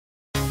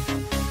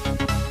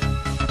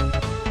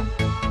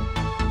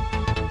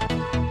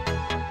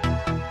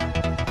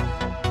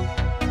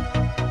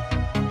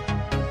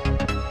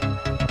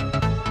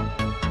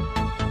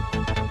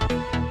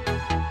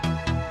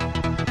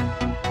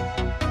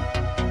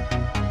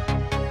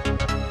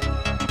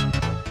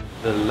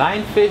The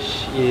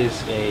lionfish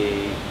is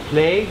a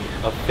plague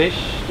of fish.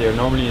 They're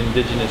normally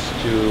indigenous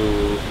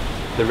to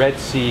the Red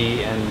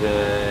Sea and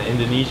the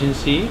Indonesian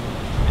Sea,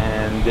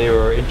 and they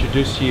were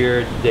introduced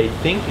here, they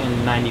think,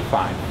 in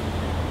 '95.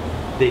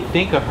 They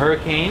think a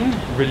hurricane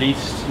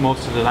released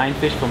most of the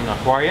lionfish from an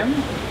aquarium,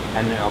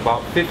 and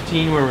about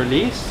 15 were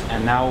released,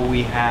 and now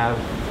we have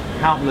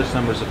countless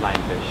numbers of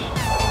lionfish.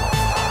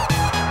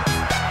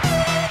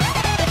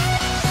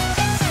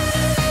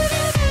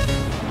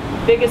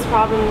 Biggest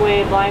problem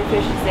with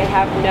lionfish is they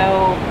have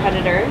no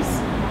predators,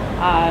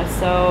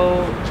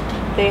 so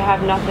they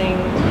have nothing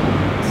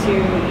to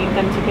eat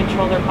them to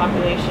control their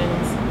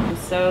populations.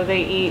 So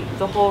they eat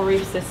the whole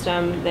reef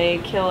system, they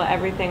kill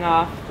everything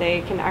off.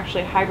 They can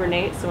actually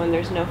hibernate, so when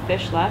there's no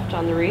fish left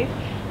on the reef,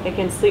 they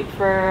can sleep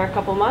for a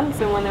couple months,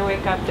 and when they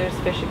wake up there's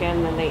fish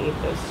again, then they eat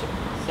those too.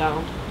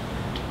 So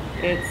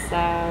it's,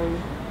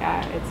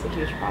 yeah, it's a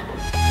huge problem.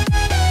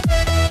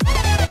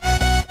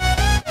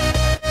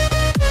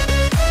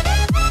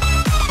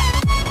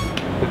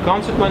 The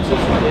consequences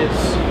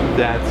is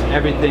that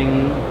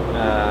everything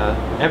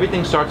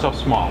starts off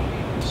small.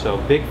 So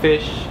big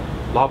fish,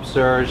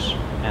 lobsters,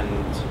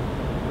 and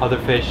other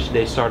fish,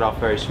 they start off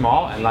very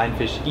small, and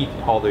lionfish eat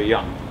all their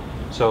young.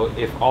 So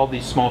if all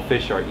these small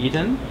fish are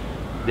eaten,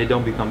 they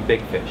don't become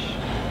big fish.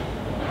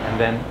 And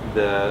then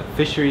the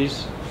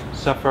fisheries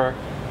suffer,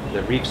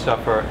 the reefs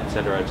suffer,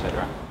 etc.,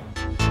 etc.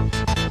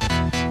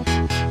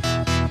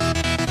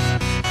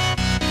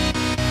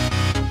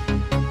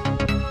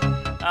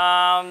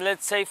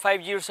 Let's say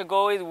 5 years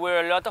ago it were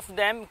a lot of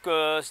them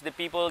because the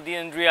people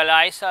didn't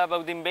realize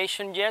about the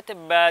invasion yet,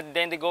 but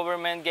then the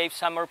government gave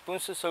some more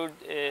puntos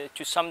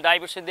to some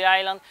divers at the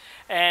island,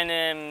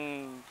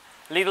 and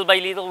little by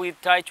little we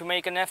try to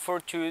make an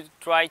effort to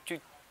try to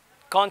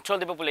control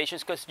the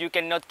populations, because you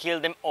cannot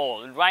kill them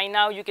all. Right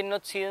now you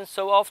cannot see them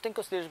so often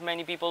because there's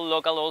many people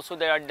local also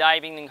that are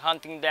diving and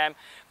hunting them,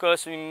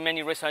 because in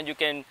many restaurants you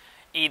can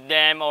eat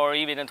them or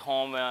even at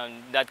home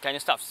and that kind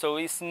of stuff. So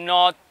it's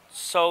not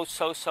so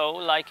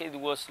like it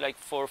was like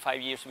 4 or 5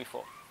 years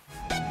before.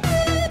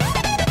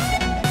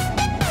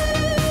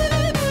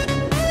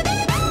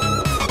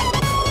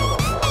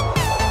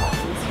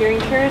 Here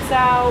in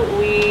Curacao,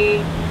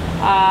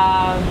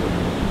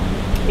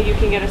 you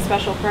can get a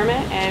special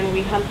permit, and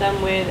we hunt them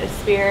with a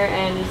spear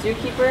and a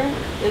zookeeper.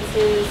 This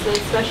is a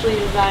specially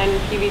designed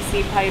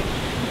PVC pipe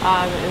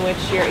in which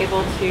you're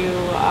able to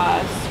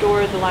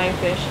store the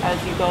lionfish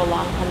as you go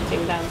along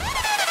hunting them.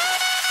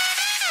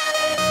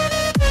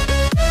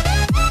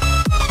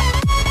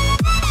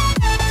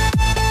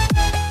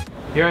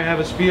 Here I have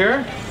a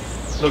spear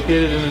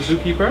located in the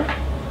zookeeper.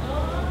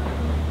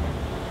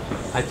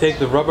 I take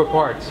the rubber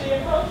part,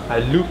 I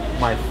loop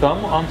my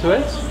thumb onto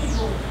it,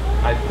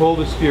 I pull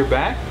the spear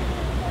back.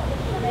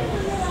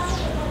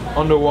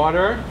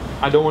 Underwater,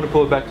 I don't want to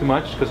pull it back too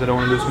much because I don't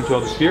want to lose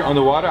control of the spear.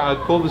 Underwater, I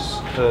pull this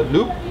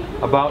loop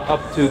about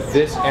up to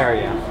this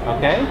area,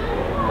 okay?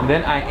 And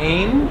then I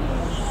aim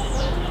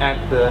at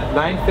the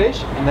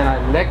lionfish, and then I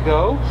let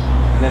go,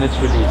 and then it's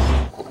released.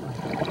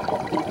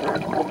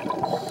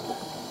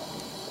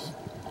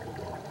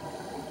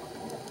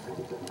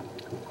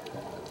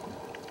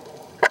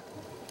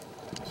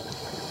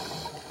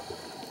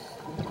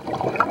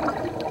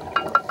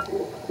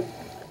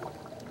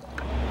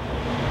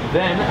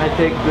 Then I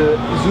take the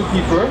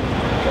zookeeper.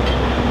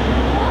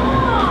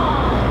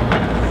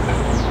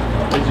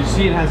 As you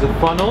see, it has a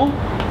funnel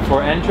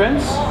for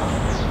entrance.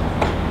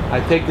 I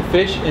take the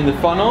fish in the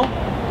funnel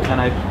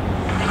and I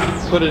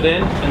put it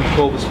in and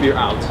pull the spear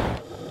out.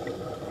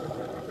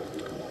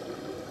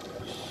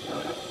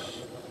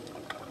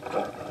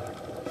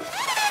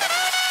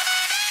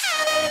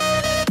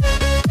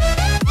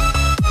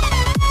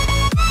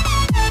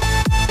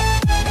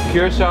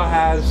 Curacao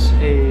has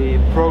a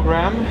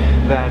program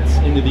that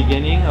in the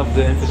beginning of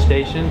the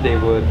infestation they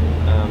would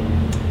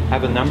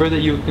have a number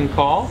that you can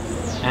call,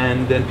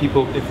 and then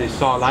people, if they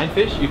saw a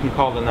lionfish, you can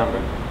call the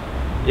number.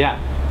 Yeah.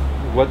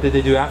 What did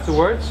they do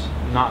afterwards?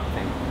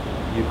 Nothing.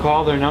 You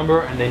call their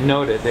number and they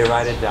note it, they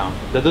write it down.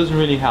 That doesn't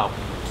really help.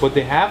 What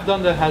they have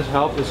done that has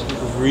helped is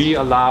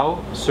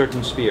re-allow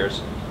certain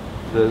spears,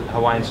 the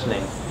Hawaiian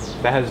sling.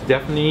 That has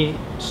definitely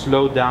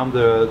slowed down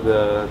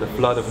the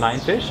flood of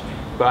lionfish.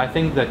 But I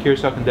think that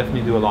Curacao can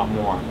definitely do a lot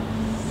more.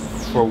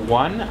 For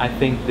one, I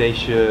think they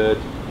should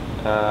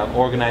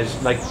organize,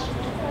 like,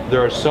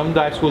 there are some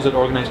dive schools that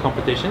organize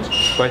competitions,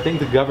 but I think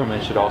the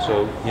government should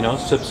also, you know,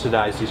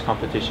 subsidize these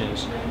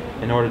competitions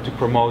in order to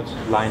promote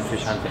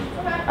lionfish hunting.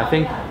 I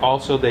think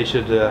also they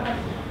should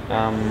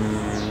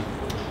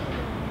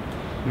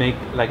make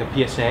like a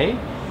PSA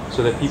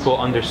so that people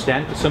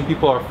understand, because some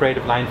people are afraid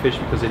of lionfish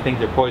because they think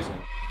they're poisonous.